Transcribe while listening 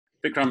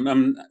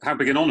Vikram, how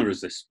big an honour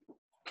is this?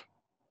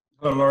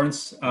 Hello,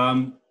 Lawrence.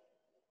 Hello,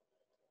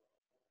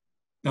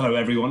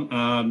 everyone.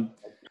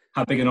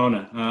 How big an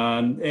honour?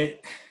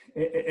 It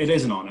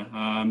is an honour.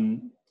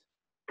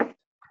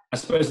 I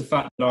suppose the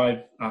fact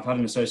that I've had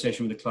an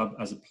association with the club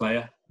as a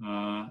player,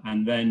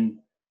 and then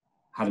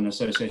had an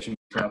association with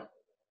the club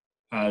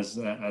as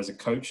a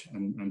coach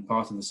and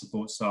part of the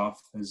support staff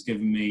has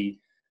given me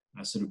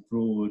a sort of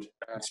broad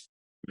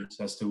experience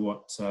as to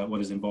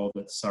what is involved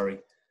at Surrey.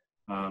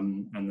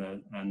 And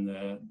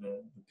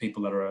the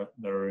people that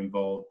are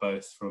involved,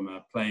 both from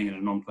a playing and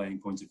a non-playing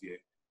point of view,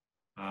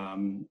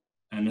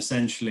 and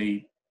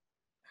essentially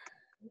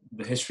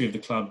the history of the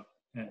club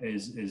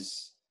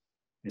is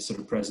sort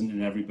of present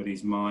in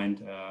everybody's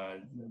mind.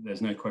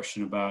 There's no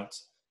question about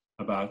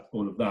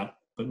all of that.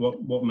 But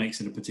what makes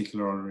it a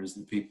particular honour is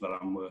the people that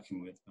I'm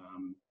working with.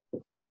 And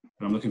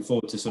I'm looking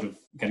forward to sort of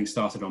getting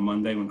started on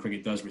Monday when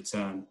cricket does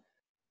return.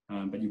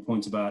 But your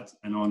point about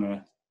an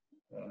honour.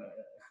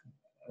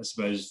 I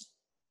suppose,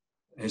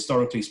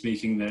 historically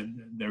speaking,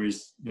 there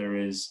is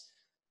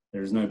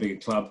no bigger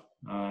club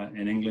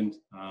in England.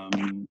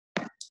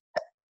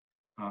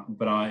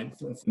 But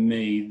for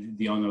me,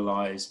 the honour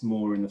lies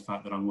more in the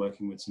fact that I'm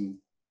working with some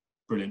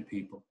brilliant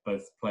people,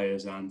 both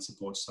players and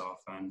support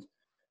staff, and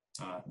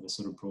the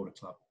sort of broader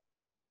club.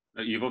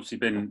 You've obviously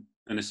been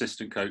an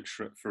assistant coach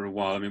for a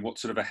while. I mean, what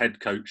sort of a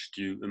head coach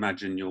do you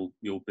imagine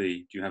you'll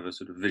be? Do you have a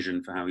sort of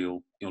vision for how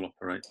you'll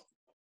operate?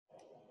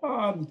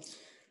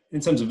 In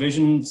terms of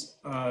visions,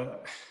 I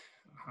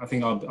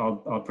think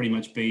I'll pretty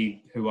much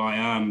be who I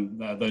am.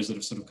 Those that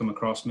have sort of come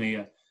across me,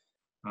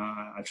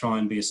 I try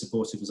and be as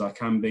supportive as I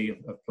can be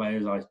of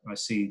players. I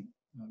see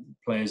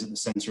players at the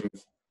centre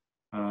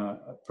of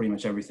pretty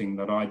much everything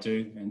that I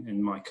do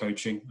in my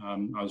coaching.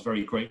 I was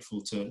very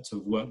grateful to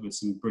have worked with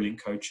some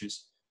brilliant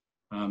coaches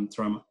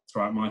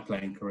throughout my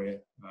playing career,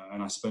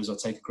 and I suppose I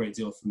take a great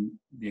deal from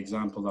the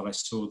example that I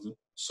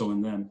saw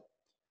in them.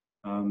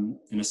 And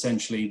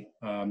essentially,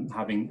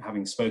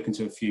 having spoken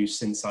to a few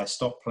since I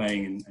stopped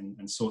playing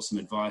and sought some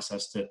advice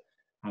as to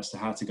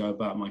how to go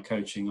about my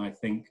coaching, I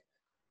think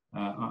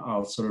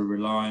I'll sort of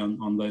rely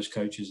on those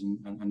coaches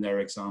and their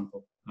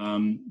example.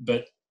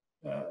 But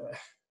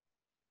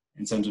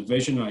in terms of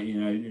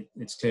vision,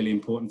 it's clearly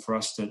important for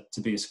us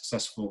to be a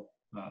successful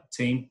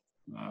team.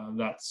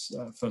 That's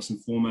first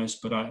and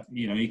foremost. But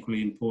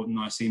equally important,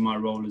 I see my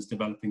role as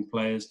developing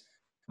players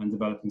and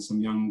developing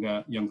some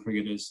young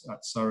cricketers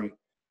at Surrey.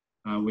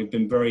 We've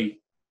been very,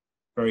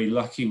 very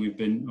lucky. We've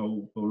been,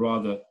 or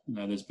rather,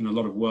 there's been a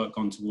lot of work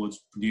gone towards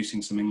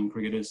producing some England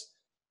cricketers.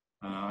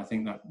 I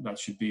think that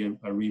should be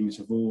a remit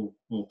of all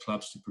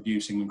clubs to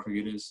produce England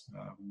cricketers.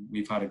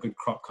 We've had a good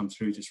crop come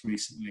through just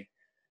recently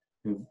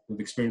who've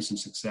experienced some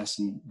success,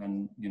 and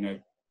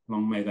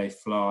long may they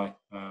fly.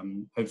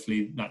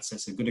 Hopefully that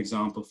sets a good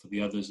example for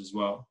the others as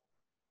well.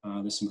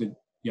 There's some good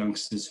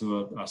youngsters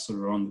who are sort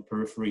of on the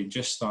periphery,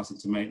 just starting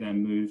to make their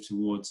move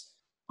towards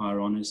higher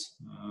honours,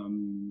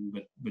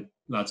 but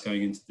lads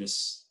going into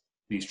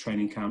these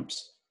training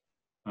camps.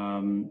 So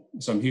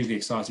I'm hugely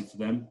excited for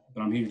them,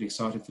 but I'm hugely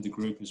excited for the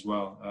group as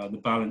well. The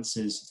balance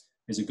is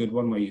a good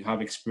one, where you have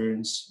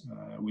experience,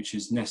 which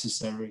is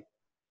necessary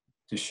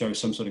to show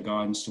some sort of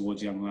guidance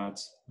towards young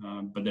lads.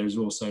 But there's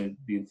also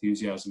the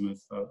enthusiasm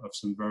of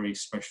some very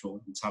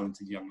special and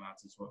talented young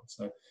lads as well.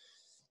 So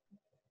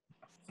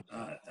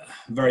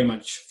very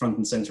much front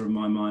and centre of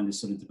my mind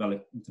is sort of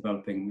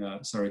developing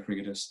Surrey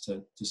cricketers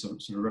to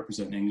sort of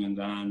represent England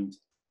and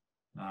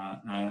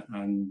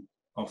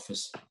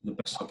offers the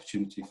best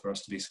opportunity for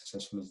us to be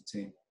successful as a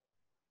team.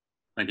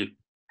 Thank you.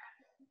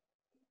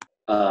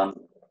 Iggy,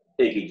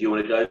 do you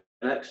want to go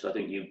next? I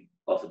think you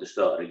offered to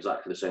start at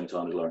exactly the same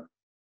time as Lauren.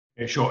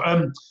 Yeah, sure.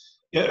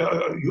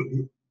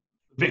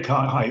 Vic,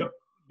 hi.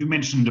 You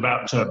mentioned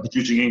about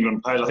producing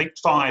England players. I think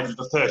 5 of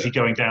the 30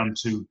 going down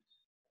to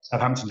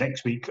Southampton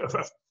next week,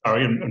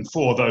 and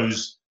 4 of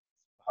those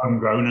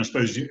homegrown. I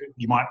suppose you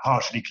might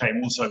partially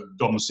claim also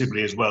Dom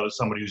Sibley as well as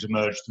somebody who's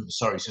emerged through the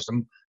Surrey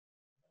system.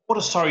 What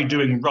are Surrey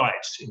doing right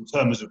in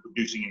terms of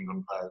producing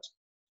England players?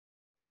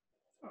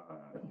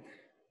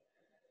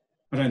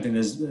 I don't think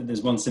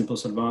there's one simple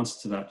sort of answer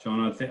to that,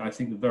 John. I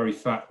think the very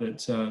fact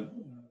that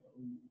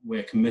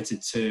we're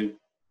committed to,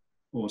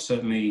 or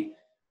certainly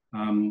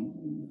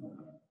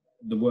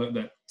the work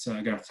that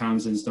Gareth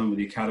Townsend's done with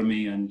the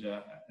academy, and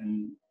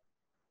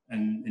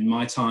in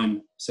my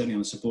time, certainly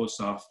on the support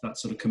staff, that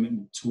sort of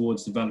commitment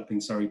towards developing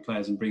Surrey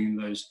players and bringing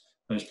those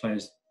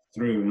players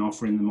through and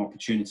offering them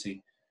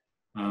opportunity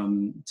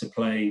to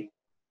play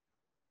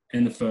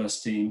in the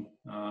first team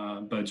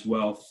bodes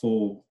well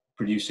for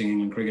producing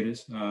England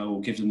cricketers,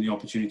 or gives them the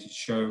opportunity to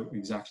show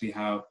exactly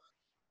how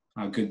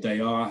good they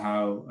are,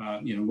 how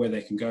where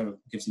they can go,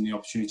 gives them the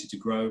opportunity to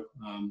grow.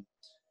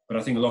 But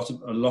I think a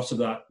lot of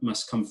that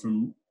must come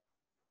from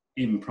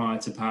even prior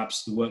to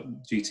perhaps the work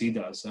GT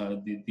does,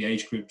 the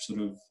age group sort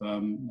of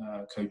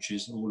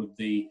coaches, all of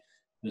the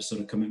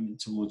sort of commitment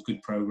towards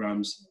good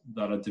programs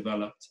that are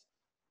developed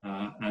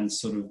and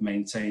sort of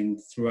maintained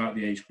throughout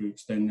the age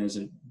groups. Then there's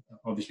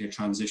obviously a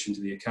transition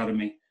to the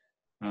academy,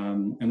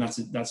 And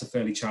that's a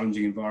fairly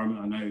challenging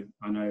environment.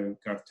 I know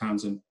Gareth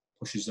Townsend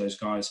pushes those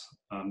guys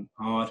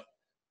hard.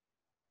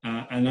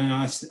 And then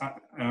I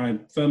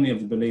firmly have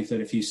the belief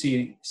that if you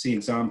see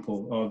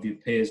example of your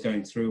peers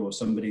going through, or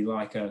somebody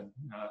like an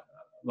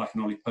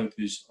Ollie Pope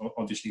who's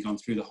obviously gone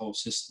through the whole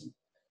system,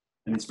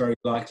 then it's very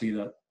likely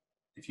that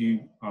if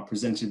you are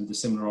presented with a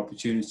similar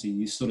opportunity,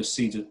 you sort of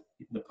see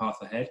the path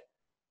ahead.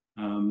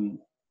 And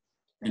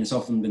it's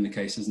often been the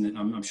case, isn't it?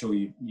 I'm sure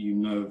you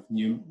know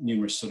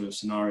numerous sort of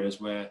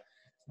scenarios where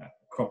a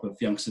crop of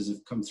youngsters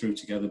have come through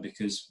together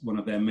because one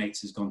of their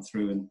mates has gone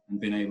through and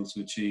been able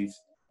to achieve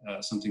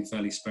something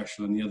fairly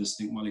special, and the others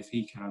think, well, if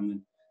he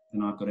can,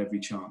 then I've got every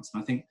chance.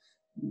 And I think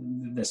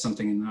there's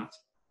something in that.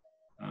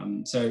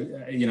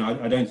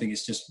 I don't think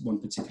it's just one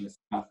particular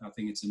thing. I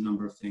think it's a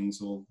number of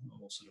things all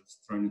sort of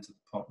thrown into the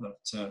pot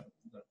that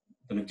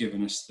have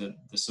given us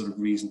the sort of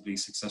reasonably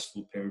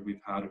successful period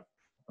we've had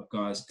of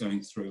guys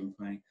going through and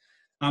playing.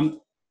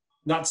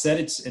 That said,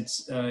 it's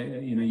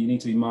you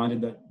need to be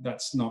minded that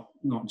that's not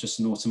just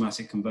an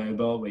automatic conveyor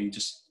belt where you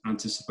just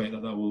anticipate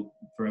that will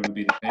forever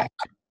be the case.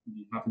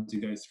 You happen to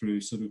go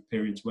through sort of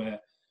periods where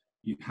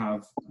you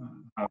have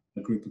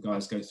a group of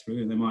guys go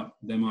through, and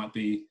there might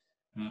be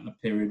a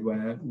period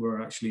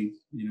where actually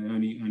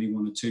only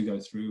one or two go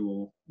through,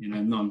 or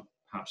none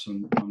perhaps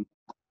on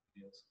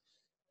years.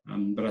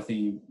 But I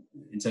think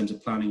in terms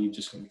of planning, you've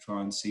just got to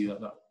try and see that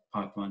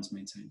pipeline's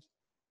maintained.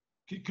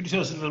 Could you tell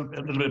us a little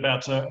bit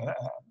about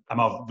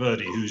Amar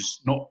Verdi,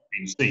 who's not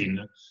been seen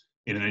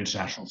in an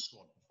international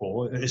squad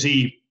before? Is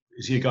he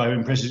a guy who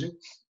impresses you?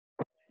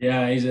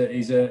 Yeah,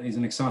 he's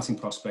an exciting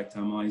prospect.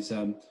 Amar, he's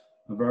a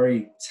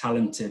very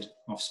talented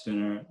off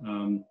spinner,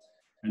 and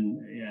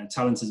yeah,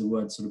 talent is a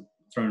word sort of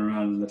thrown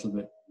around a little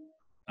bit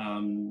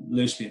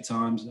loosely at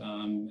times.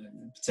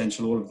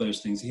 Potential, all of those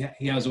things.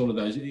 He has all of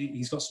those.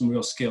 He's got some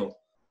real skill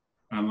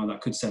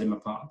that could set him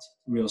apart.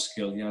 Real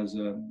skill. He has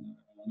an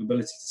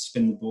ability to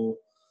spin the ball.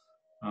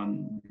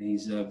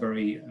 He's a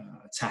very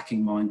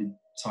attacking-minded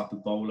type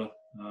of bowler.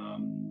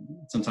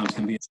 Sometimes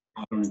can be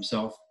hard on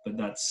himself, but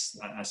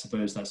I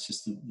suppose that's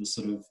just the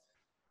sort of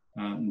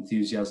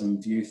enthusiasm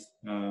of youth.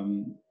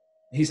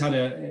 He's had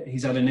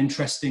an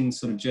interesting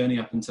sort of journey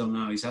up until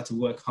now. He's had to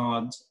work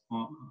hard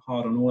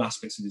on all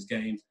aspects of his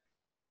game.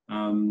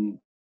 And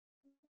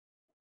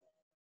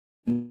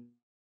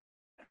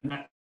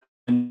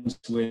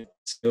with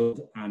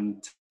skilled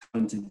and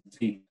talented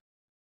people,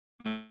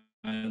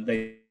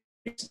 they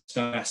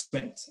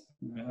aspect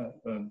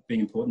of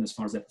being important as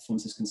far as their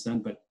performance is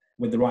concerned, but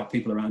with the right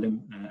people around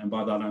him, and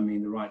by that I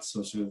mean the right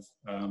sort of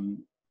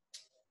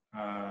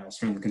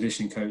strength and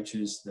conditioning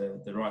coaches,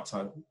 the right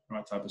type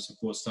of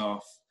support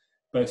staff,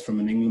 both from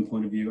an England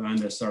point of view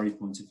and a Surrey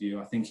point of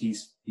view. I think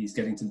he's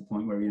getting to the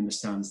point where he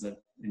understands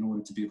that in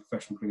order to be a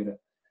professional cricketer,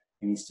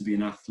 he needs to be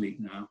an athlete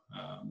now.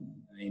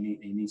 He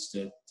needs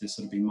to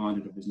sort of be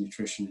minded of his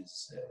nutrition,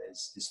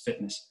 his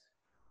fitness,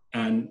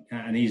 and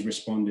he's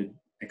responded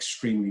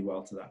extremely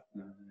well to that.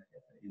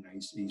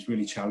 He's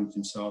really challenged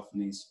himself,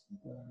 and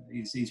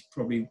he's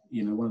probably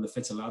one of the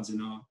fitter lads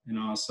in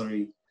our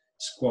Surrey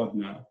squad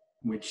now,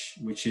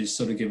 which is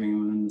sort of giving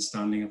him an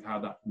understanding of how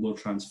that will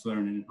transfer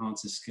and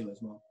enhance his skill as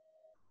well.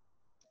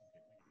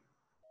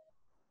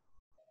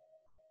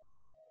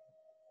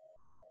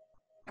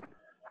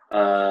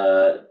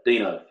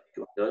 Dino, do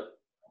you want to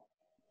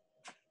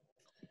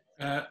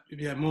go?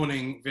 Yeah,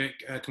 morning, Vic.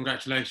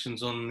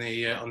 Congratulations on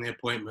the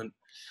appointment.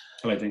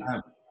 Hello, Dean.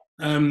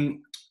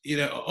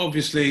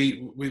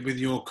 Obviously with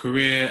your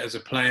career as a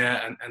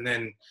player and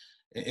then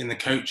in the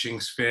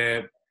coaching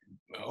sphere,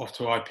 off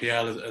to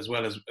IPL as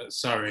well as at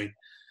Surrey,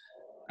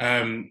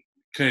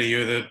 clearly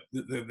you're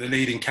the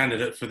leading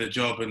candidate for the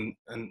job, and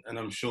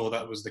I'm sure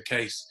that was the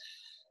case.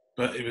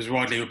 But it was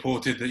widely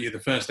reported that you're the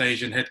first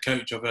Asian head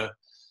coach of a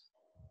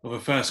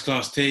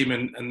first-class team,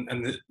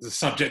 and the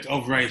subject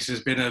of race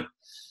has been a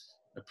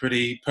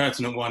pretty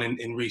pertinent one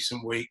in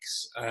recent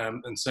weeks,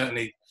 and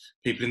certainly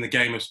people in the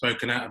game have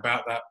spoken out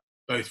about that,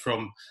 both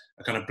from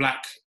a kind of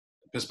black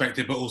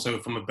perspective, but also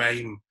from a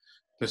BAME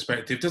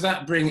perspective. Does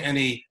that bring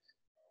any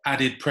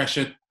added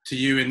pressure to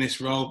you in this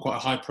role, quite a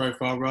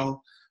high-profile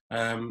role,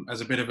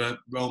 as a bit of a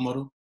role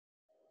model?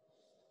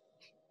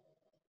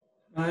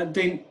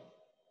 Dean,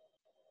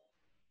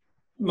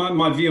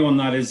 my view on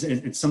that is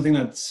it's something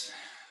that's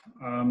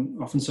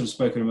often sort of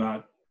spoken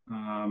about,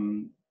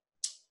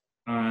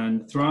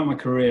 and throughout my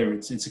career,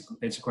 it's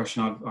a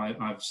question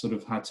I've sort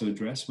of had to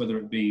address, whether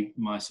it be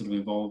my sort of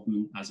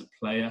involvement as a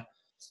player,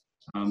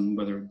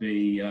 whether it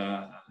be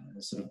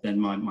sort of then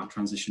my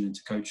transition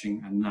into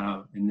coaching, and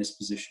now in this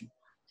position.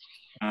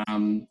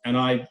 And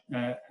I've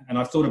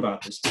thought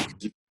about this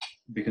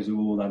because of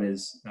all that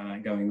is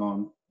going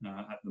on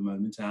at the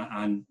moment,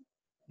 and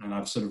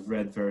I've sort of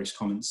read various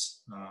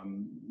comments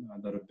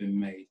that have been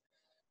made.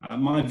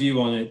 My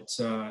view on it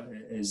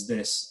is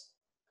this: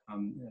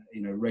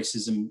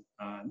 racism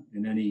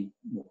in any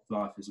walk of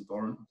life is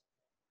abhorrent, of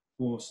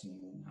course,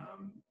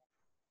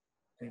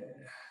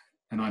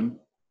 and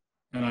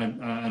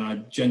I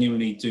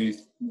genuinely do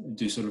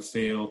sort of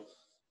feel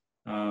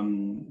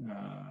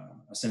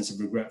a sense of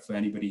regret for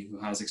anybody who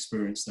has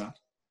experienced that,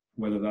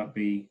 whether that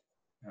be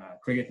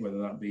cricket, whether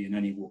that be in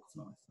any walk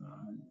of life.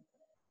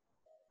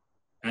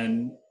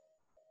 And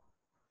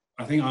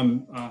I think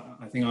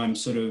I'm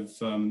sort of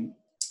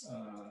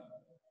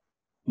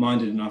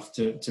minded enough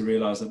to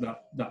realise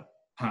that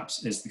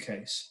perhaps is the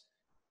case.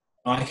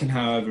 I can,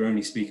 however,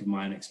 only speak of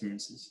my own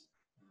experiences,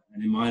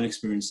 and in my own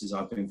experiences,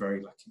 I've been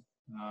very lucky.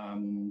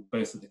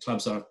 Both at the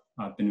clubs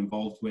I've been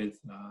involved with,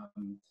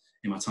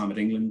 in my time at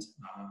England,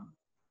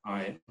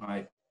 I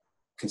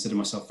consider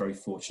myself very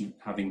fortunate,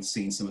 having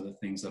seen some of the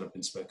things that have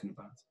been spoken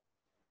about.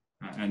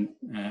 And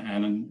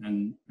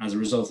as a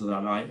result of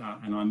that,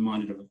 I'm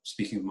minded of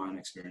speaking of my own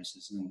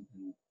experiences, and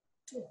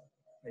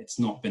it's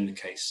not been the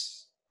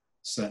case,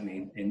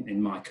 certainly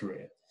in my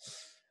career.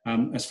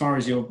 As far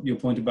as your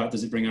point about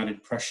does it bring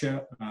added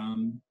pressure,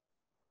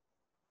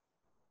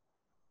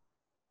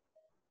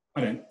 I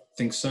don't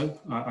think so.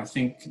 I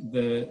think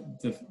the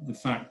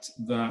fact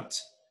that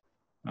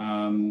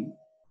I'm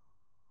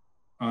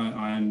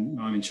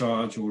in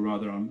charge, or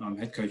rather I'm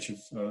head coach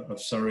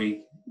of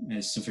Surrey,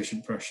 is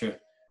sufficient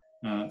pressure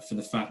for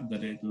the fact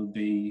that it will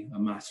be a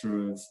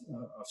matter of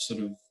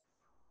sort of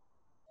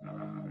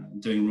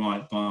doing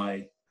right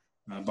by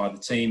the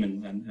team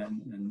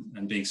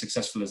and being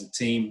successful as a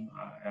team.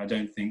 I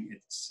don't think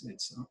it's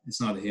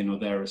neither here nor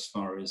there as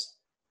far as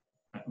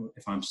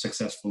if I'm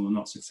successful or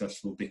not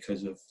successful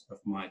because of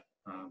my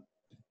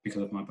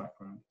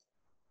background.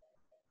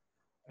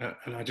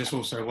 And I just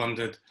also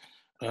wondered,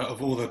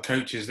 of all the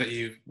coaches that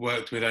you've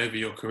worked with over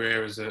your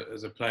career as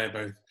a player,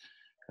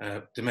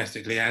 both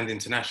domestically and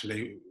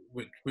internationally,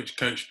 which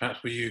coach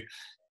perhaps were you,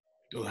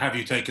 or have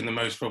you taken the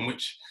most from?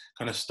 Which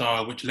kind of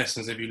style, which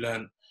lessons have you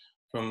learned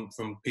from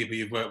people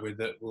you've worked with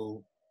that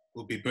will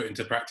be put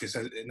into practice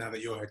now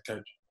that you're head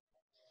coach?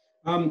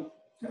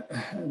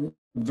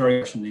 Very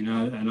rationally,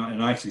 and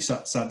I actually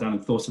sat down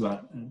and thought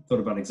about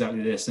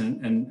exactly this.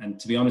 And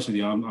to be honest with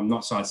you, I'm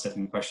not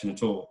sidestepping the question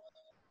at all.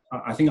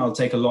 I think I'll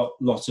take a lot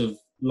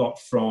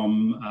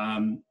from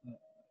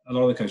a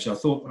lot of the coaches. I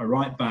thought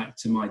right back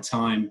to my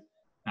time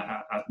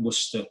at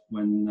Worcester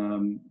when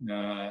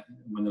the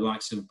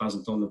likes of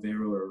Basil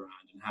D'Oliveira were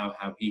around, and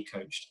how he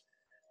coached.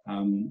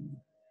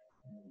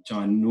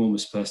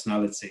 Ginormous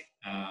personality,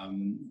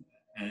 and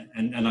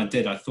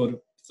I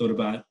thought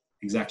about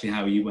exactly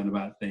how he went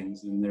about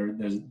things, and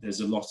there's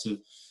a lot of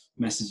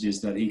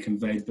messages that he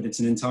conveyed, but it's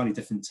an entirely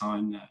different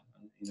time now.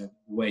 The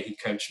way he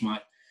coached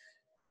might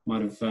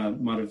have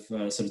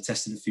sort of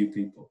tested a few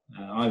people.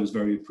 I was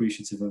very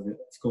appreciative of it,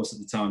 of course, at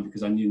the time,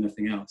 because I knew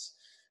nothing else.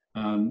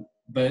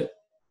 But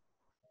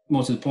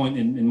more to the point,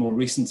 in more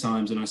recent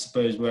times, and I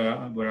suppose where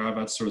I've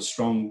had sort of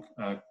strong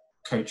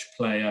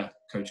coach-player,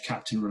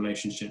 coach-captain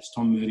relationships,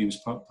 Tom Moody was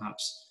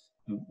perhaps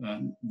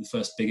the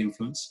first big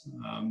influence,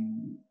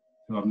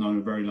 who I've known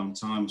a very long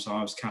time. So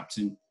I was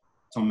captain.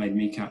 Tom made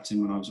me captain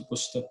when I was at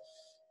Worcester.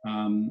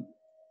 And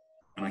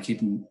I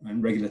keep in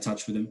regular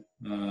touch with him.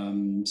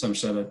 So much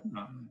so that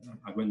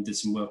I went and did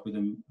some work with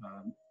him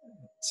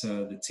at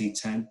the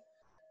T10.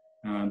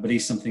 But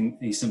he's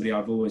somebody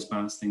I've always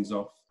bounced things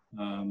off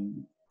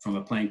from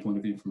a playing point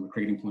of view, from a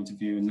cricketing point of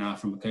view, and now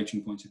from a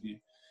coaching point of view.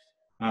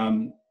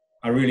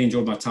 I really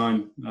enjoyed my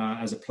time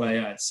as a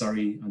player at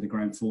Surrey under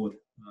Graham Ford.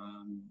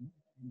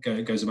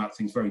 Goes about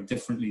things very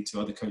differently to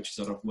other coaches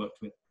that I've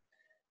worked with.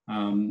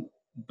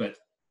 But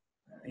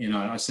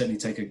I certainly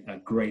take a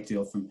great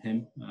deal from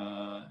him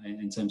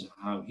in terms of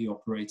how he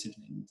operated,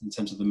 in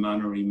terms of the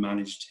manner he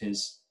managed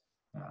his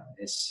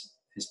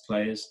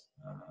players,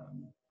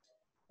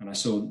 and I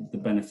saw the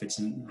benefits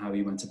and how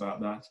he went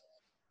about that.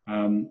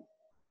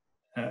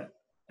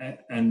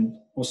 And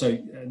also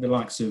the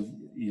likes of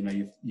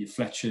your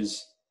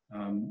Fletchers,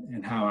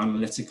 and how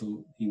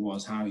analytical he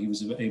was, how he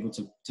was able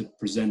to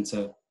present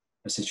a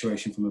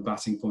situation from a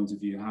batting point of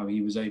view, how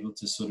he was able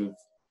to sort of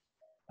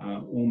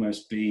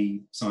almost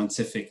be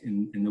scientific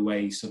in the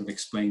way he sort of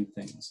explained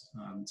things.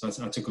 So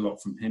I took a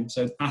lot from him.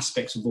 So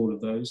aspects of all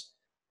of those.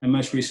 And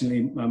most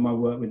recently, my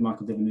work with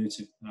Michael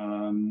Divenuti.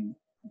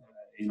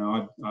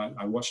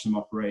 I watched him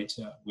operate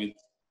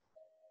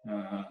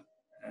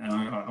and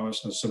I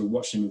sort of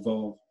watched him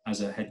evolve as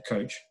a head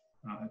coach.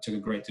 I took a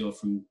great deal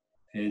from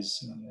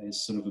his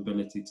sort of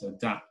ability to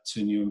adapt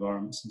to new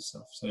environments and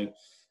stuff. So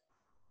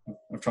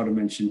I've tried to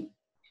mention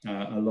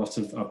a lot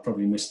of, I've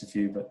probably missed a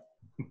few, but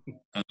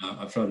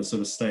I've tried to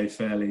sort of stay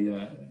fairly,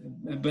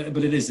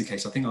 but it is the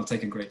case. I think I'll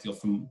take a great deal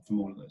from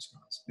all of those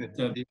guys.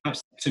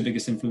 Perhaps the two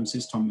biggest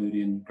influences, Tom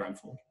Moody and Graham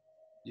Ford.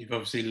 You've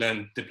obviously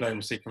learned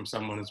diplomacy from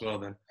someone as well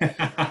then.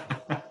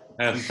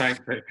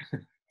 Thanks, Vic.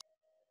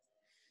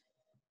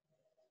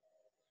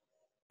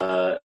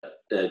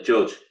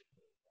 George.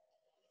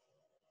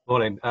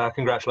 Morning.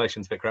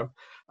 Congratulations, Vikram.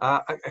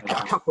 A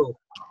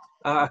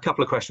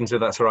couple of questions, if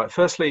that's all right.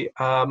 Firstly,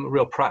 a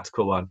real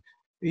practical one.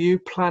 Are you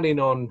planning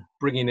on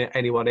bringing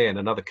anyone in,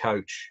 another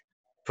coach,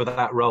 for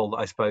that role that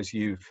I suppose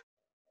you've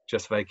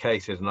just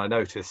vacated? And I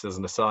noticed, as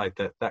an aside,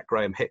 that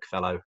Graham Hick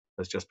fellow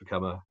has just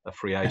become a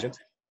free agent.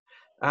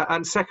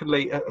 And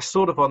secondly,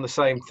 sort of on the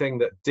same thing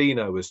that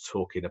Dino was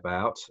talking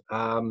about,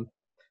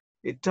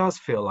 it does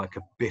feel like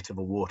a bit of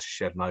a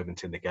watershed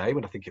moment in the game,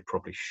 and I think it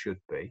probably should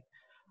be.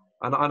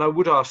 And I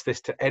would ask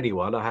this to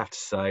anyone, I have to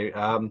say.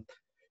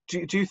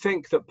 Do you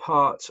think that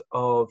part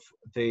of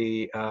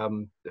the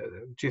do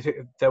you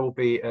think there will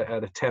be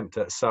an attempt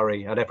at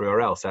Surrey and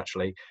everywhere else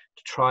actually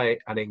to try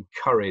and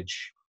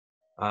encourage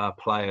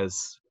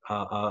players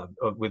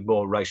with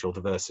more racial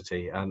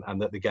diversity,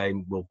 and that the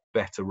game will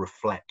better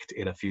reflect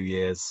in a few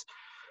years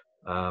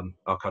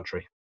our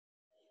country?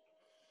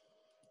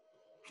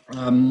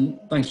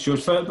 Thanks,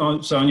 George.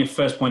 So on your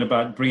first point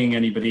about bringing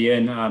anybody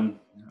in, I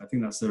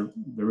think that's the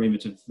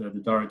remit of the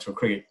director of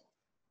cricket,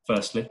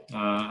 firstly,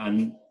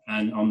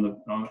 and on the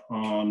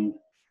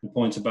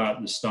point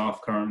about the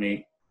staff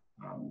currently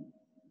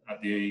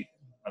at the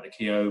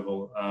Key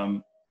Oval,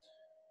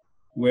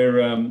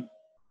 we're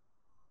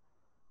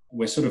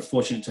sort of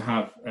fortunate to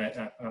have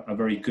a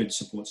very good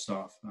support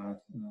staff. I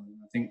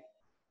think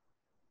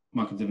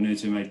Michael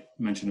Devenuto made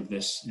mention of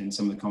this in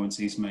some of the comments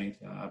he's made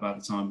about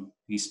the time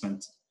he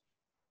spent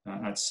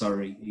at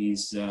Surrey.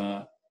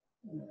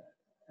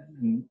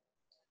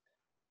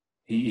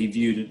 He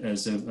viewed it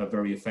as a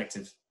very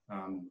effective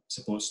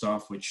support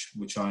staff,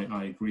 which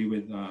I agree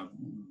with.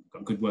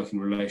 Got a good working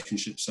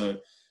relationship. So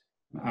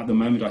at the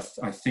moment,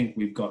 I think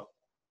we've got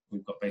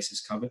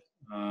bases covered.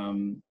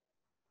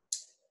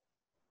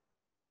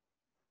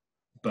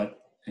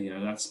 But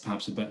that's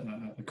perhaps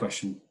a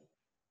question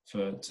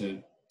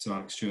to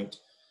Alex Stewart.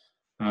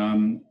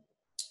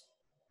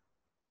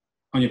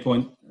 On your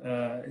point,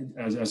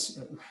 as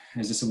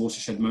this a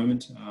watershed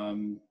moment?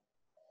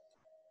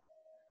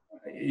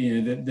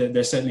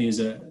 There certainly is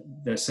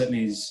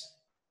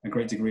a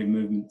great degree of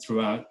movement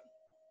throughout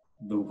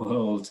the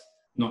world,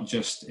 not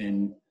just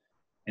in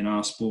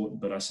our sport,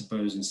 but I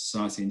suppose in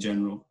society in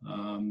general,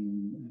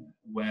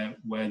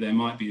 where there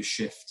might be a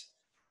shift,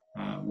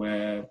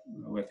 where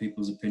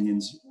people's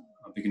opinions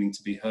are beginning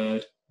to be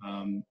heard,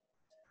 and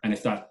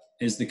if that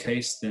is the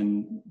case,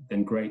 then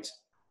great.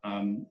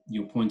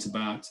 Your point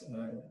about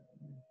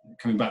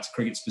coming back to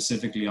cricket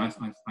specifically, I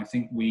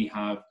think we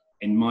have,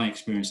 in my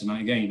experience, and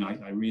again,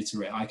 I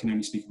reiterate, I can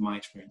only speak of my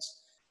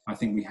experience. I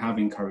think we have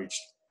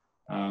encouraged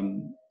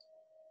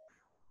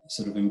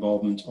sort of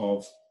involvement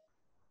of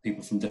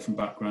people from different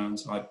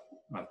backgrounds. I've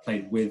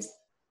played with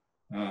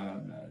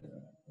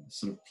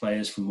sort of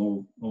players from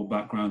all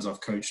backgrounds.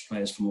 I've coached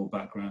players from all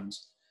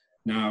backgrounds.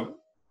 Now,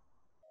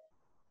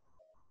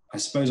 I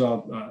suppose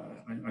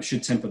I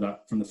should temper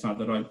that from the fact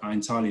that I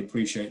entirely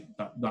appreciate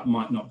that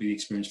might not be the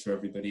experience for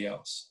everybody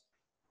else.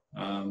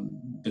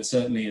 But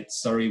certainly at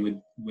Surrey,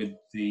 with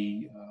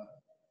the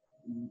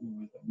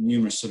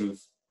numerous sort of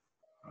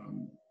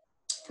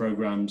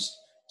programs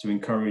to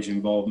encourage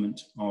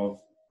involvement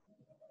of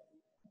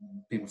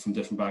people from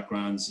different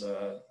backgrounds,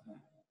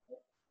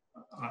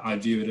 I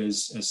view it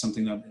as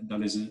something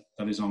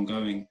that is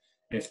ongoing.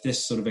 If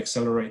this sort of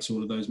accelerates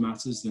all of those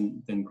matters,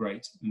 then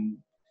great.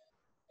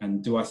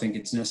 And do I think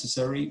it's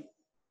necessary?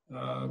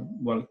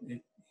 Well,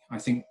 I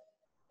think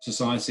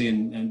society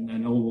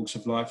and all walks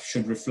of life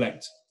should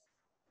reflect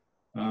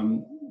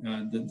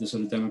the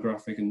sort of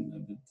demographic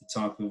and the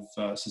type of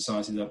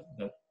society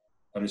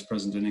that is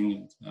present in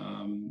England.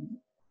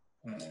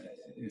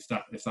 If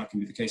that can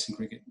be the case in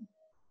cricket,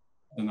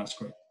 then that's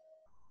great.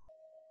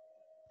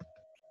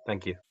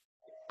 Thank you.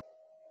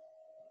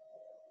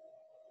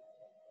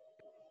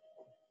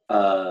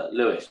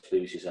 Lewis,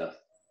 BBC South.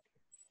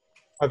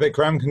 Hi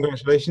Vikram,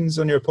 congratulations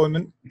on your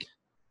appointment.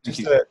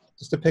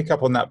 Just to pick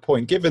up on that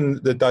point,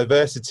 given the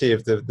diversity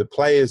of the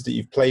players that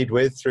you've played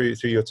with through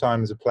your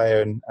time as a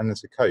player and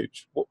as a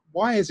coach,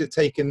 why has it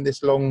taken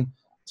this long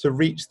to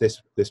reach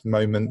this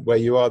moment where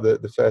you are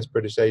the first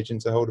British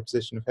agent to hold a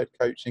position of head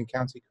coach in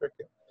county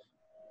cricket?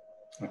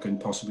 I couldn't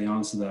possibly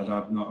answer that.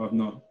 I've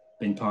not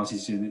been party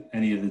to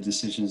any of the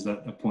decisions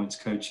that appoints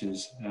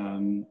coaches.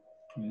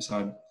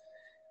 So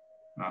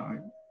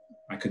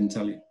I couldn't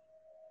tell you.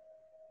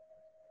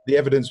 The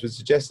evidence would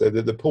suggest, though,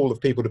 that the pool of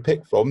people to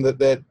pick from,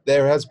 that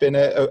there has been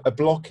a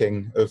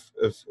blocking of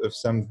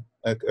some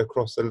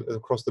across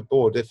the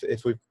board.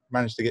 If we've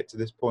managed to get to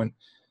this point,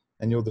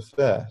 and you're the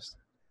first.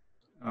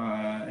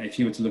 If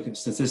you were to look at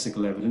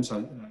statistical evidence,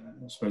 I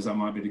suppose that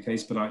might be the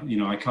case. But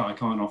I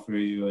can't offer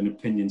you an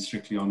opinion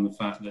strictly on the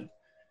fact that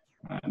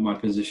my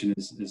position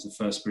is the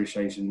first British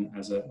Asian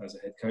as a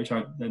head coach.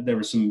 There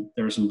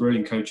are some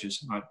brilliant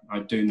coaches. I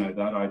do know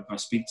that. I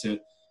speak to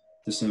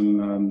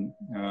some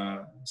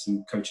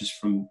coaches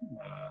from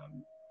I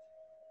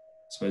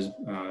suppose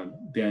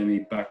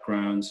BME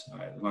backgrounds,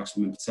 like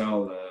Simon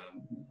Patel,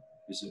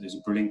 is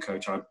a brilliant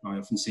coach. I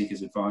often seek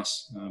his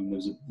advice.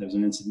 There was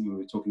an incident where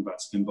we were talking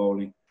about spin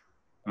bowling,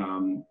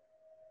 and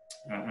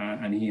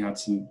he had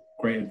some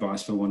great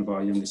advice for one of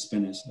our youngest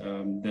spinners.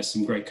 There's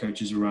some great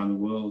coaches around the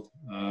world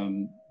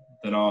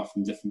that are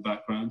from different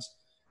backgrounds,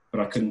 but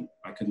I couldn't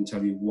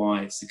tell you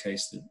why it's the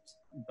case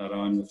that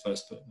I'm the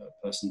first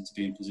person to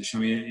be in position.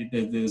 I mean,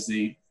 there's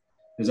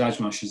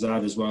Ajmal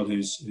Shahzad as well,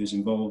 who's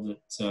involved at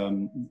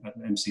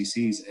MCC.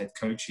 He's a head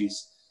coach.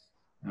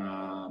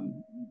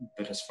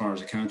 But as far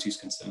as the county is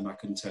concerned, I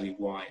couldn't tell you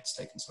why it's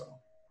taken so long.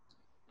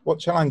 What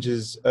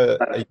challenges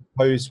are you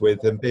posed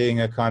with, and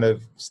being a kind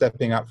of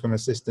stepping up from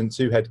assistant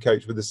to head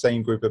coach with the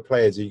same group of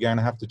players? Are you going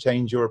to have to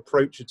change your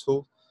approach at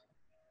all?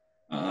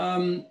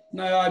 No,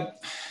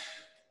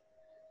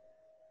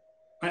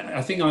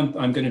 I think I'm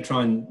going to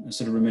try and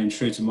sort of remain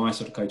true to my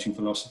sort of coaching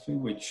philosophy,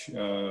 which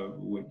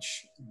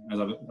as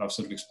I've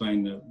sort of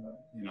explained,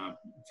 front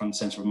and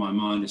centre of my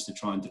mind is to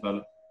try and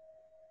develop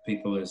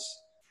people as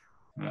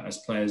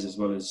players as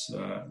well as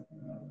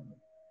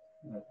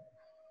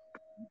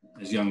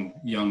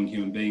young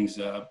human beings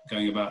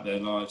going about their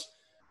lives.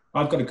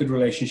 I've got a good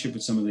relationship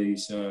with some of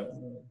these,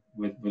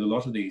 with a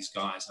lot of these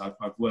guys. I've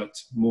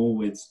worked more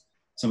with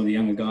some of the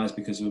younger guys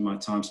because of my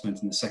time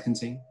spent in the second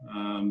team.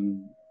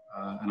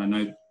 And I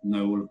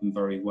know all of them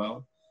very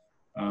well.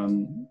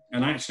 And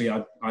actually,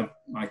 I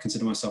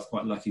consider myself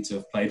quite lucky to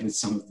have played with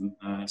some of them.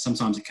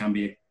 Sometimes it can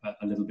be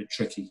a little bit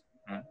tricky,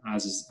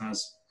 as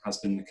has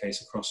been the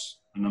case across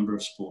a number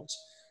of sports.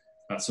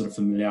 That sort of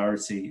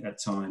familiarity at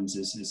times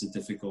is a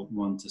difficult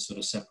one to sort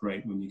of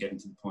separate when you get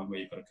into the point where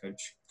you've got a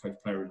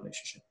coach-player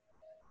relationship.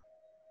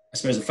 I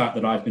suppose the fact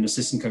that I've been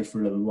assistant coach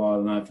for a little while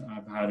and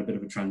I've had a bit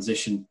of a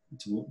transition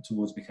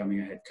towards becoming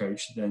a head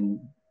coach,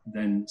 then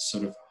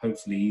sort of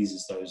hopefully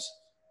eases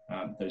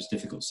those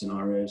difficult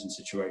scenarios and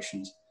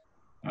situations.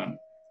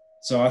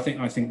 So I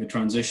think the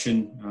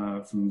transition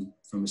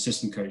from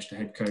assistant coach to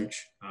head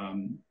coach,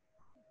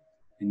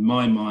 in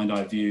my mind,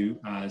 I view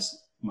as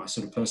my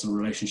sort of personal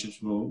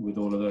relationships with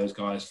all of those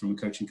guys from a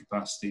coaching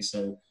capacity.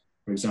 So,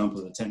 for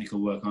example, the technical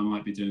work I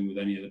might be doing with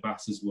any of the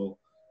batters will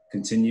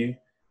continue.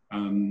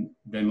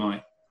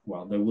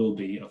 There will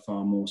be a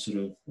far more sort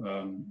of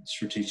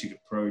strategic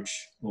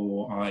approach,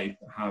 or I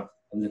have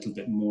a little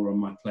bit more on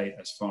my plate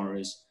as far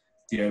as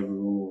the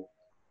overall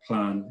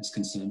plan is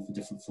concerned for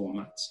different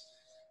formats.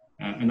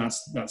 And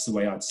that's the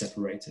way I'd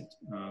separate it.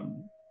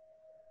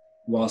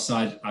 Whilst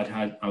I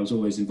was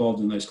always involved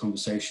in those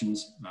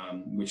conversations,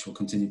 which will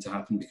continue to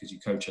happen because you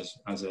coach as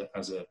a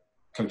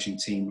coaching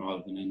team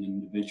rather than an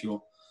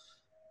individual.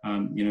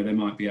 There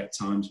might be at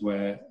times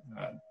where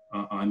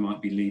I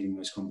might be leading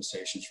those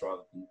conversations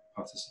rather than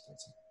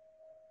participating.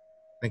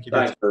 Thank you.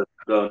 Thanks for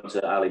going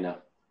to Ali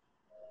now.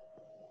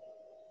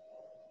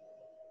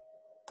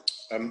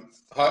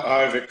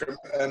 Hi, Vikram.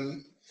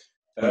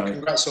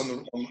 Congrats on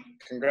the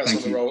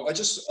role. I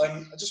just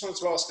wanted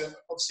to ask,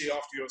 obviously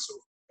after your sort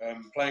of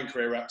playing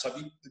career wrapped up,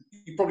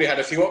 you probably had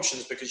a few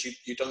options because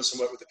you've done some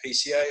work with the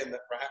PCA, and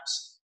that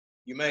perhaps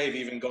you may have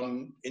even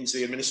gone into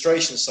the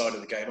administration side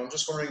of the game. I'm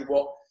just wondering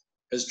what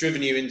has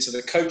driven you into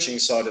the coaching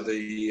side of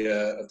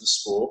the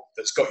sport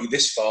that's got you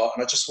this far,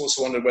 and I just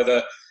also wondered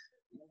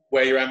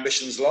where your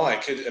ambitions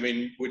lie.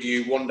 Would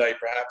you one day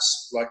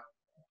perhaps like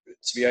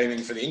to be aiming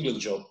for the England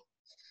job?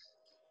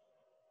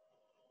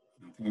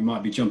 We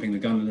might be jumping the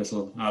gun a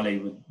little, Ali,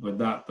 with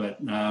that, but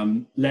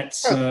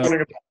let's.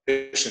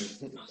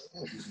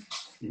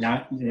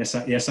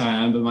 Yes, I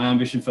am. But my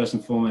ambition, first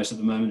and foremost, at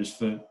the moment, is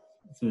for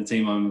the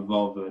team I'm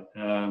involved with.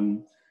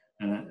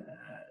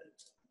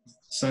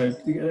 So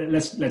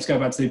let's go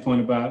back to the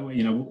point about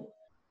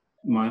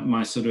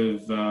my sort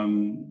of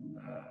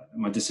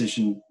my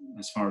decision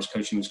as far as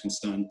coaching was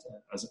concerned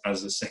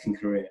as a second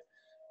career.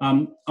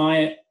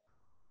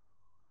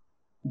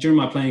 During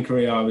my playing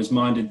career, I was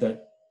minded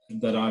that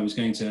I was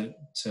going to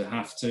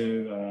have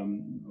to,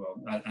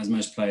 as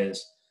most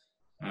players,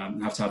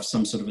 have to have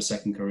some sort of a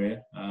second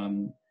career.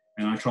 And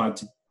I tried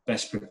to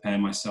best prepare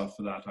myself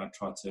for that. I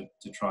tried to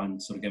try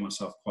and sort of get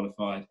myself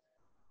qualified,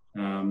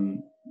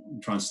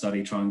 try and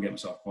study, try and get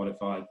myself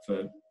qualified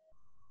for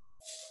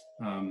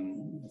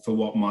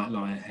what might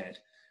lie ahead.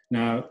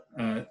 Now,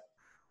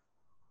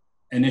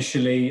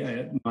 initially,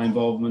 my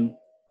involvement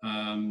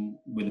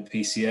with the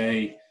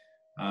PCA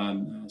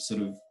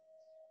sort of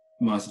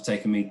might have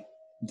taken me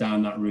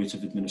down that route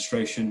of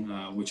administration,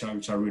 which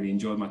I really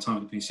enjoyed my time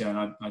at the PCA,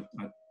 and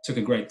I took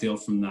a great deal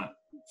from that,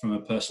 from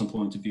a personal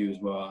point of view as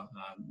well.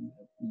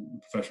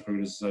 Professional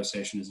Cricketers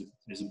Association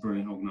is a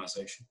brilliant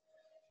organisation.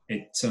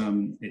 It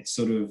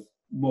sort of,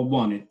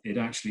 it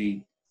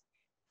actually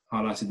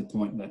highlighted the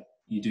point that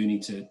you do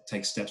need to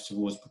take steps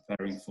towards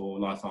preparing for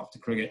life after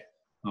cricket,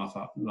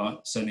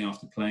 certainly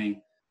after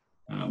playing,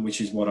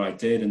 which is what I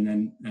did, and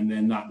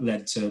then that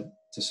led to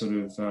sort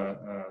of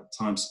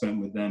time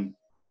spent with them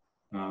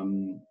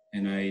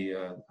in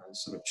a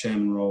sort of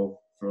chairman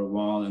role for a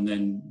while, and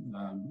then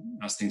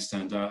as things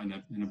turned out, in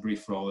a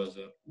brief role as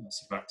a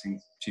sort of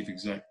acting chief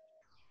exec.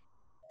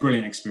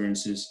 Brilliant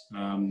experiences,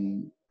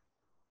 and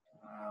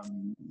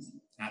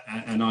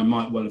I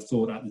might well have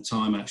thought at the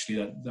time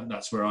actually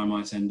that's where I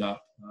might end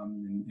up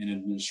in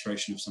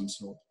administration of some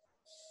sort.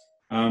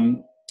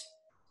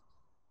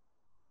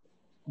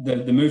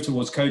 The move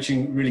towards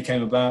coaching really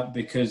came about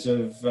because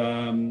of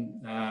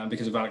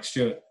Alex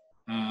Stewart.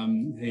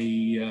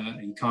 He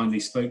kindly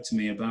spoke to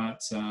me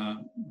about sort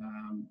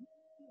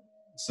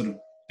of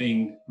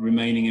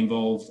remaining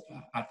involved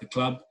at the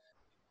club,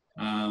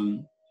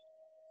 and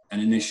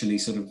initially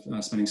sort of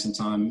spending some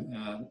time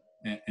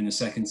in the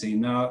second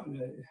team. Now,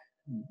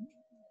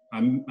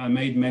 I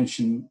made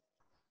mention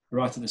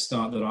right at the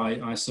start that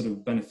I sort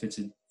of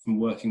benefited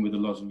working with a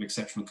lot of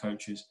exceptional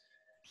coaches.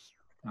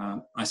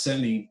 I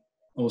certainly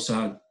also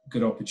had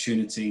good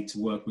opportunity to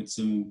work with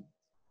some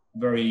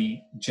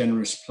very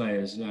generous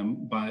players.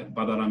 By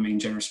that I mean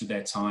generous with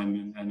their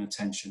time and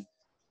attention.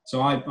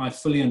 So I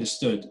fully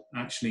understood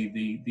actually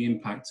the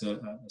impact a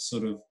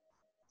sort of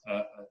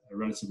a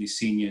relatively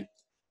senior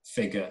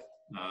figure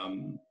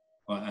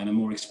and a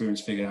more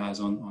experienced figure has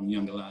on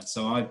younger lads.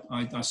 So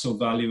I saw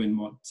value in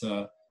what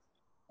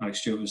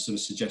Alex Stewart was sort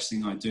of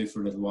suggesting I do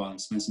for a little while and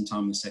spend some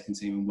time in the second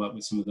team and work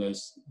with some of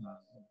those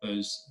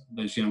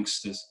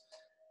youngsters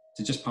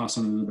to just pass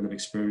on a little bit of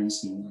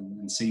experience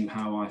and see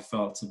how I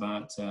felt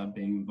about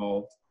being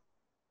involved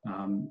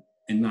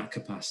in that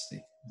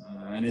capacity.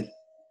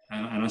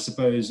 And I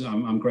suppose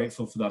I'm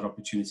grateful for that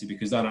opportunity,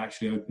 because that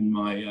actually opened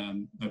my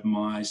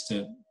eyes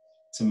to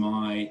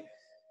my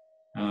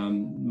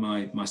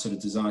sort of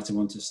desire to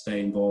want to stay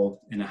involved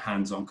in a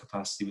hands-on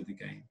capacity with the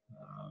game.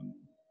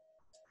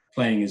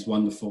 Playing is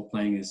wonderful.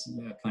 Playing is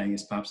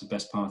perhaps the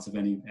best part of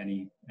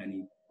any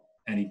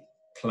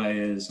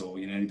players or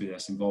anybody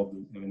that's involved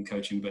in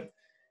coaching, but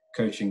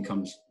coaching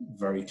comes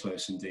very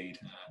close indeed.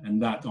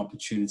 And that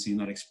opportunity and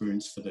that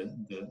experience for the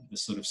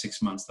sort of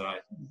 6 months that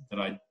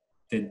I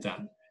did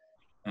that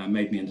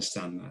made me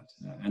understand that,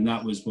 and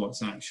that was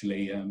what's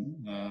actually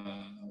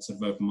sort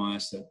of opened my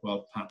eyes to,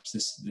 well, perhaps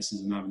this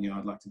is an avenue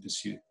I'd like to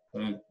pursue.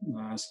 But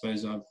I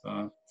suppose I've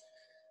got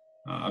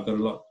a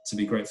lot to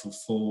be grateful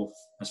for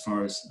as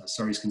far as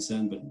Surrey is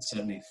concerned, but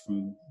certainly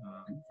from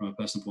a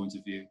personal point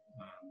of view,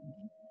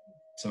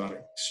 to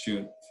Alex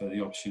Stewart for the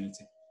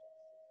opportunity.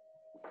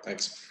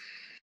 Thanks.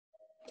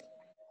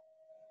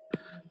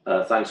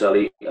 Thanks,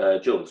 Ali.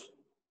 Jules.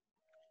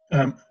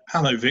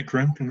 Hello,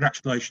 Vikram.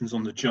 Congratulations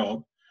on the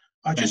job.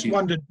 I just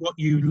wondered what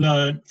you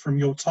learned from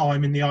your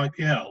time in the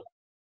IPL.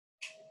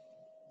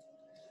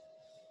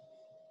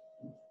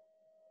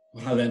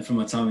 What I learned from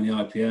my time in the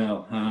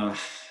IPL,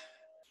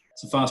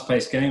 it's a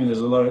fast-paced game. There's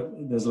a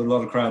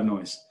lot of crowd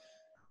noise.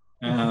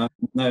 No,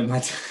 my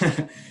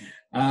time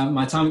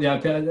at the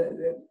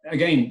IPL,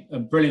 again, a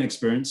brilliant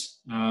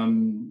experience.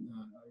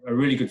 A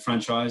really good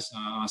franchise,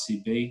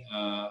 RCB,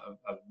 a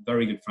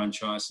very good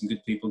franchise, some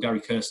good people.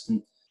 Gary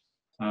Kirsten,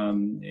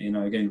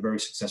 again, a very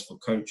successful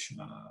coach.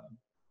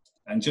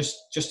 And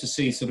just to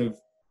see sort of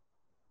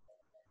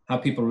how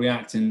people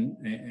react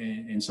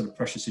in sort of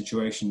pressure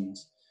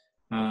situations,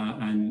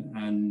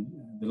 and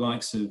the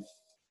likes of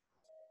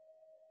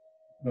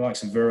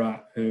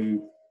Virat,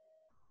 who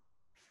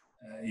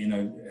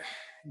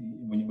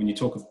when you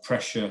talk of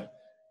pressure,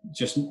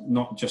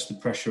 not just the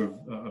pressure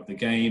of the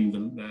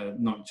game,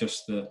 not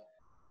just the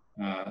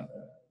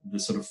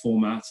sort of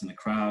format and the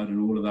crowd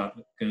and all of that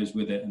goes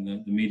with it, and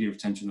the media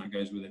attention that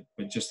goes with it,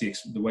 but just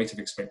the weight of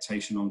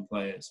expectation on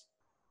players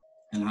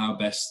and how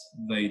best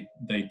they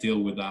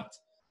deal with that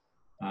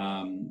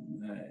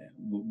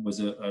was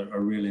a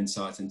real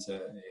insight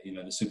into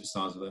the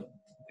superstars of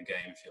the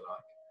game, if you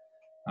like.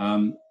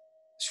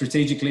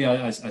 Strategically,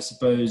 I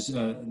suppose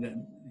I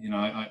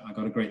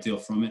got a great deal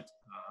from it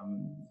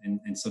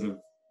in sort of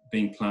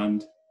being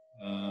planned.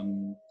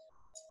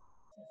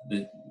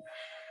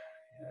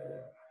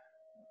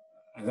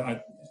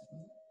 I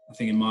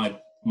think in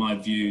my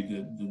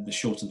view, the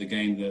shorter the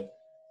game,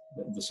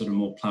 the sort of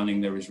more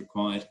planning there is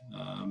required,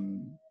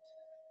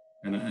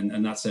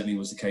 and that certainly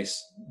was the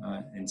case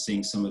in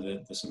seeing some of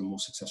the sort of more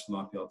successful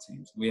IPL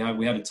teams. We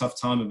had a tough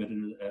time of it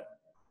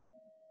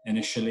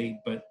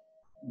initially, but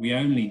we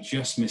only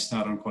just missed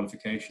out on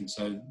qualification.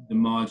 So the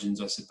margins,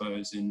 I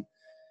suppose, in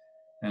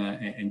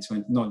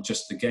not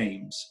just the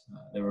games,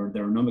 there were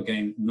a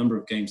number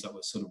of games that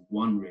were sort of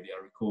won. Really,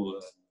 I recall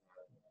a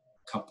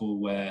couple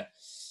where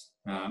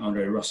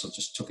Andre Russell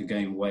just took a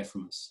game away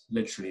from us.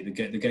 Literally,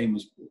 the game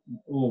was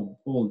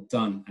all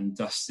done and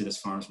dusted as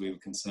far as we were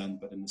concerned.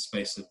 But in the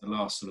space of the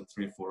last sort of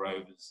 3 or 4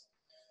 overs,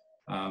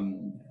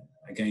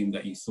 a game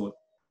that you thought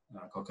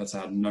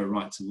Kolkata had no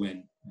right to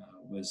win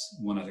was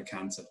won at a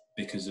canter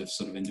because of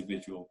sort of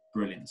individual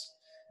brilliance.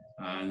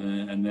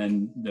 And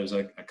then there was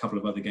a couple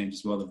of other games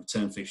as well. The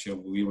return fixture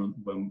when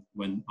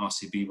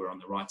RCB were on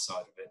the right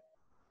side of it,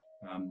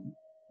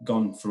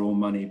 gone for all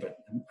money, but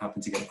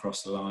happened to get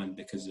across the line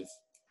because of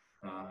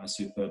a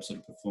superb sort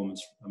of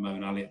performance.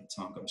 Moeen Ali at the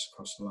time got us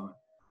across the line.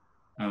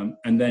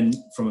 And then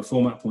from a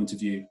format point of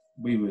view,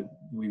 we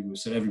were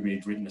so everybody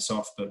had written us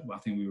off, but I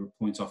think we were a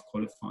point off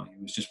qualifying.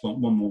 It was just one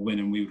more win,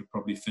 and we would have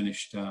probably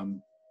finished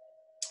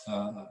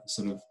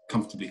sort of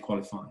comfortably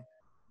qualifying.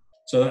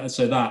 So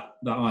that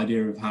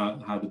idea of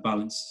how the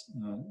balance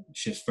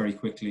shifts very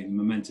quickly, the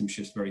momentum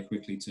shifts very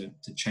quickly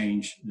to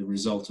change the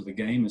result of a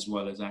game, as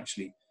well as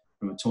actually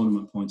from a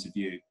tournament point of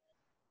view.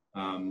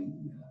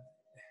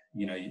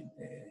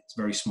 It's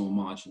very small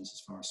margins as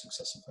far as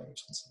success and failure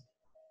is concerned.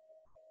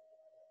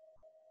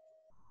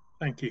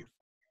 Thank you.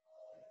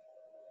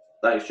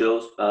 Thanks,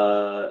 Jules.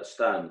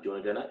 Stan, do you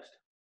want to go next?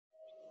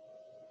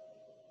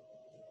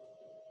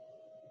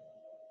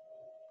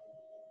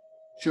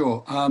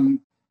 Sure.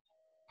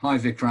 Hi,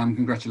 Vikram.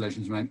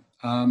 Congratulations, mate.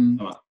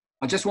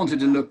 I just wanted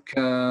to look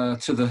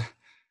to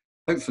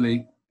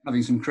hopefully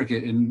having some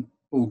cricket in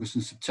August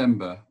and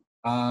September.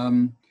 I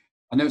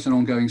know it's an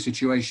ongoing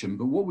situation,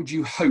 but what would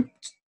you hope?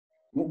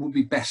 What would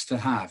be best to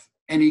have?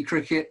 Any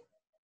cricket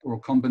or a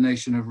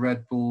combination of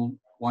red ball,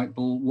 white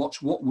ball?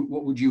 What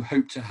would you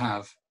hope to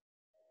have?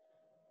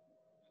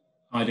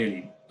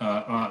 Ideally,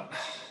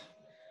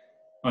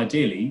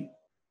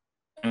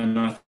 and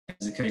I think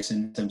it's the case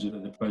in terms of the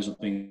proposal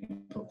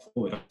being put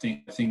forward. I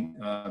think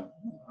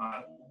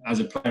as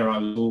a player, I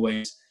was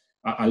always,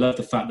 I love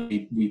the fact that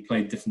we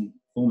played different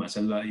formats.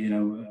 I love,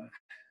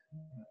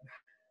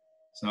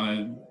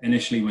 so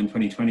initially when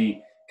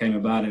 2020 came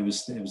about, it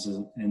was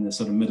in the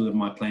sort of middle of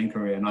my playing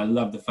career, and I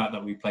love the fact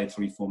that we played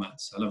 3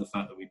 formats. I love the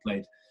fact that we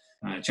played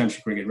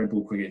Championship cricket, red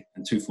ball cricket,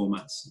 and 2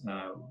 formats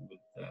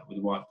with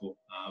white ball.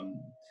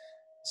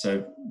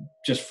 So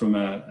just from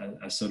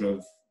a sort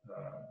of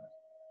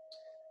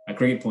a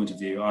cricket point of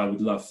view, I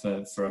would love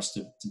for us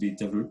to be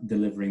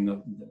delivering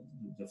the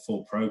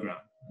full program.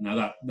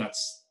 Now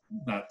that's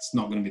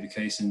not going to be the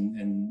case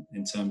in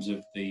terms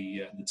of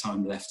the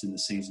time left in the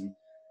season.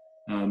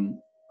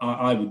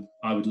 I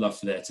would love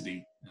for there to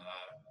be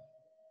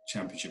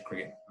Championship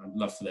cricket. I'd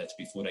love for there to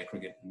be 4-day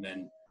cricket,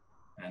 and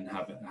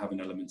have an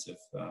element of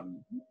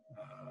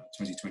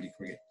 2020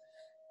 cricket.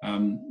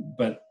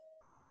 But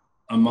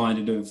I'm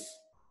minded of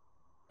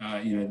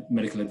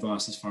medical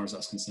advice as far as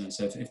that's concerned.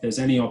 So if there's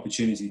any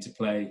opportunity to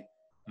play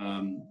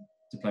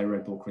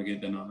red ball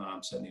cricket, then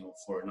I'm certainly all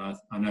for it. And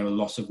I know a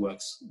lot of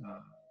work's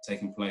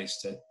taking place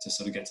to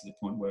sort of get to the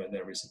point where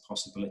there is a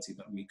possibility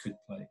that we could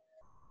play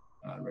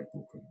red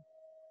ball cricket.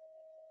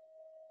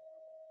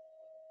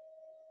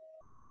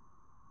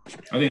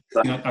 I think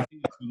that's what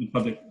the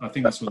public. I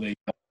think that's what the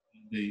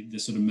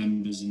sort of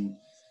members and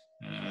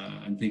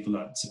people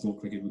that support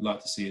cricket would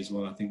like to see as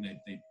well. I think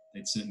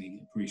they'd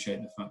certainly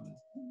appreciate the fact that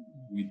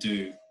we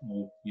do,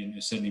 or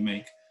certainly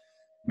make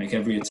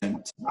every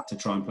attempt to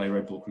try and play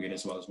red ball cricket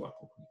as well as white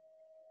ball cricket.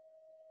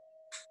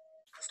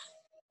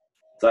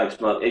 Thanks,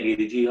 Mark. Iggy,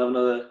 did you have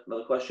another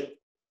question?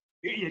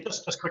 Yeah,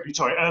 just quickly.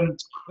 Sorry.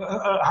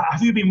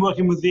 Have you been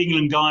working with the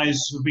England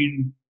guys who've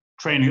been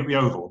training at the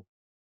Oval?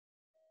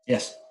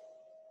 Yes.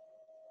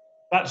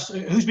 That's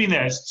who's been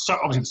there. It's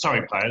obviously the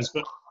Surrey players,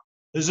 but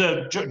there's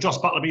Joss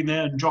Butler been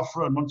there, and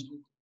Jofra, and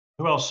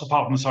who else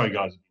apart from the Surrey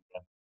guys?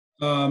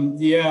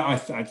 Yeah, I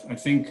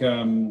think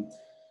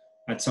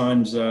at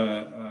times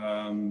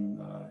Jofra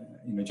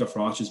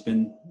Archer's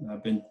been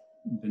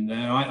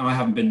there. I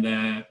haven't been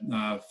there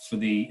for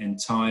the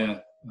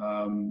entire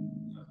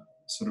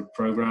sort of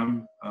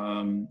program,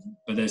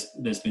 but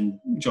there's been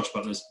Josh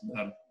Butler's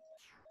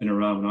been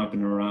around when I've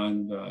been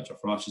around.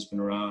 Jofra Archer's been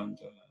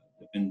around.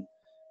 There've been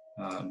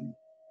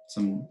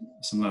some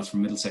lads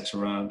from Middlesex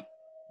around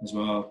as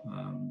well.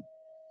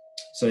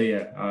 So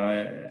yeah,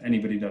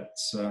 anybody that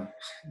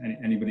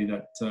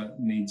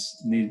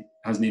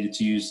has needed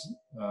to use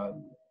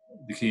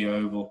the Key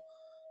Oval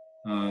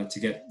to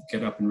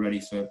get up and ready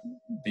for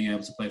being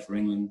able to play for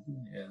England,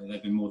 yeah,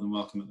 they've been more than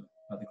welcome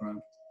at the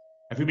ground.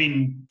 Have you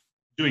been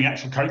doing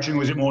actual coaching,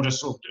 or is it more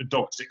just sort of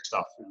dog stick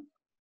stuff?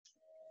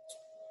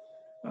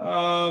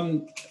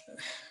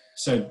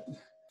 So,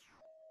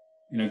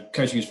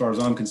 coaching, as far as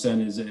I'm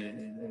concerned, it's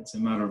a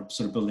matter of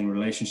sort of building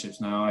relationships.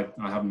 Now,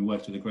 I haven't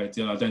worked with a great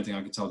deal. I don't think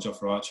I could tell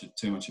Jofra Archer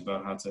too much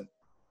about how to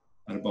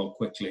bowl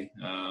quickly.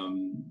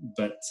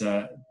 But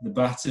the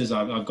batters,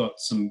 I've got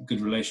some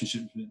good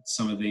relationships with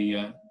some of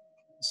the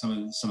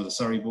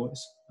Surrey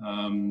boys.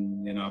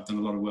 I've done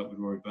a lot of work with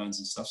Rory Burns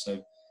and stuff,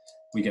 so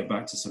we get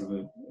back to sort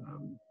of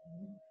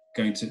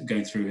going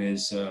through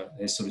his sort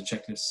of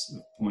checklist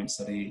of points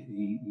that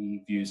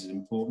he views as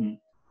important.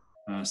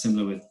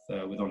 Similar with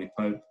Ollie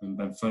Pope and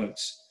Ben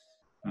Folkes,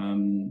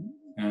 and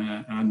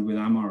with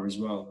Amar as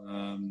well,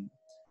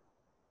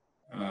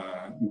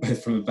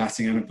 both from a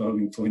batting and a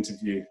bowling point of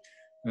view.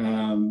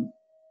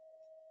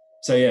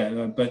 So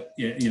yeah, but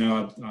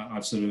yeah,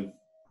 I've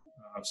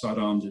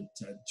sidearmed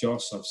at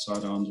Joss, I've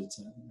sidearmed at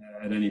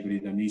anybody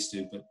that needs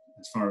to. But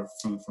as far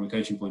from a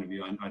coaching point of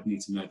view, I'd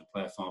need to know the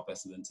player far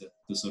better than to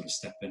sort of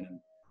step in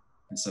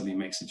and suddenly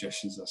make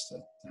suggestions as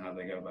to how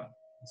they go about it.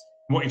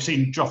 What you've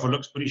seen, Jofra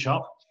looks pretty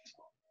sharp.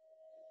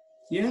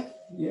 Yeah,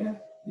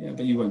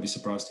 but you won't be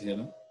surprised to hear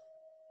that.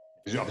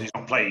 He's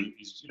not playing.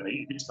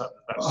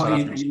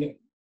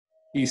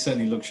 He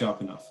certainly looks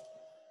sharp enough.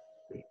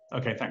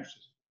 Okay, thanks.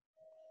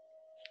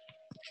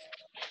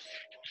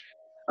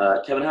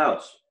 Kevin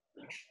House.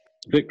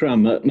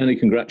 Vikram, many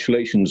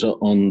congratulations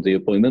on the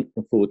appointment.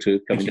 Look forward to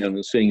coming down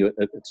and seeing you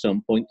at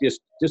some point.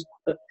 Just I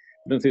don't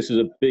know if this is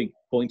a big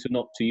point or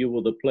not to you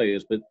or the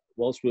players, but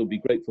whilst we'll be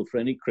grateful for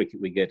any cricket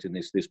we get in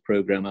this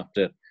programme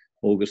after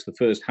August the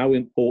 1st, how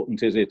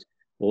important is it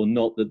or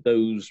not that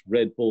those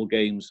red ball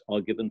games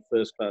are given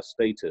first-class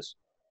status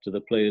to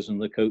the players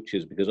and the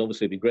coaches? Because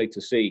obviously it'd be great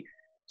to see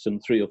some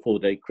 3 or 4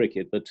 day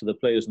cricket, but to the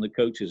players and the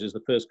coaches, is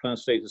the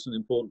first-class status an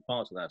important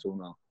part of that or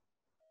not?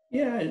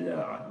 Yeah,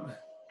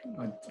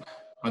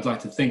 I'd like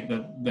to think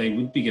that they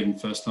would be given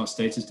first-class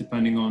status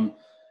depending on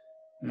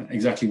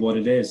exactly what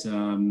it is.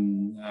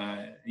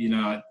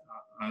 I've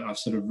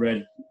sort of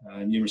read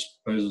numerous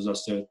proposals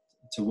as to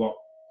what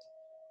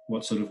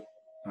sort of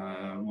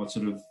what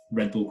sort of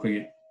red ball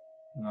cricket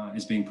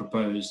is being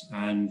proposed,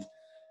 and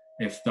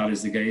if that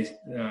is the case,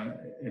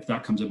 if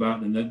that comes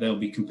about, then there'll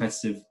be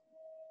competitive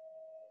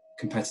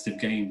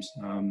games,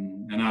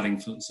 and adding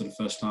sort of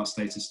first class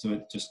status to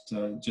it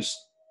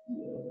just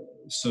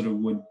sort of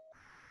would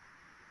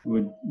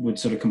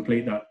sort of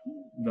complete that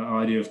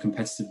idea of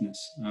competitiveness.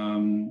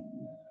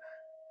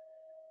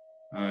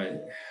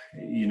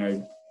 You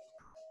know,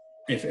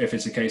 if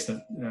it's a case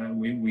that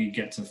we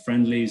get to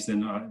friendlies,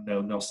 then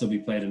they'll still be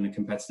played in a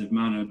competitive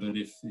manner. But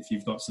if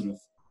you've got sort of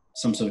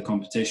some sort of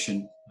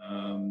competition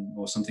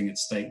or something at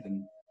stake,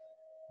 then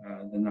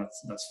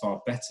that's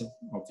far better,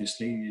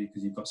 obviously,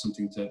 because you've got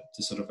something to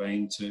sort of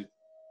aim to.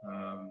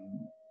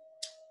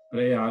 But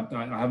yeah,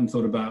 I haven't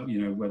thought about,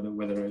 you know,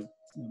 whether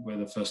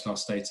first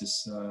class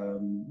status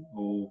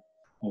or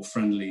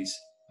friendlies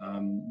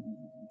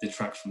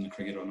detract from the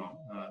cricket or not.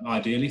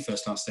 Ideally,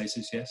 first class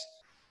status, yes.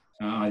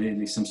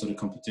 Ideally, some sort of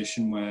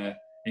competition where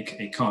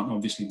it can't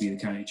obviously be the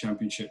county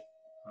championship.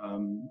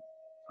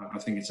 I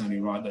think it's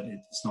only right that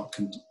it's not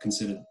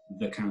considered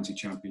the county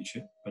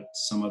championship, but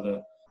some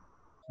other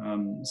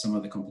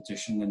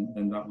competition,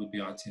 then that would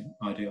be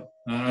ideal.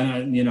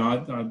 And you know,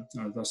 I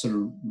sort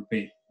of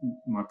repeat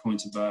my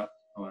point about,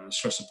 or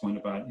stress a point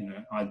about, you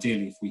know,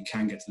 ideally, if we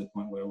can get to the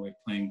point where we're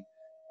playing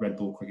red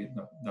ball cricket,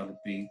 that'd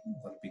be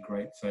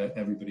great for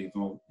everybody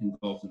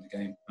involved in the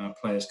game.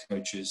 Players,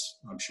 coaches,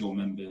 I'm sure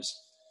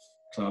members,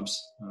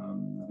 clubs. I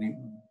think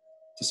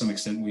to some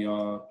extent we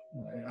are,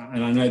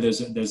 and I know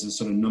there's a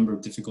sort of number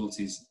of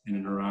difficulties in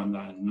and around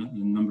that, and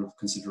a number of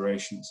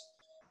considerations.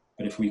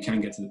 But if we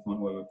can get to the point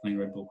where we're playing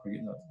red ball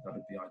cricket, that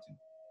would be ideal.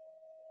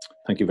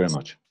 Thank you very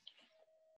much.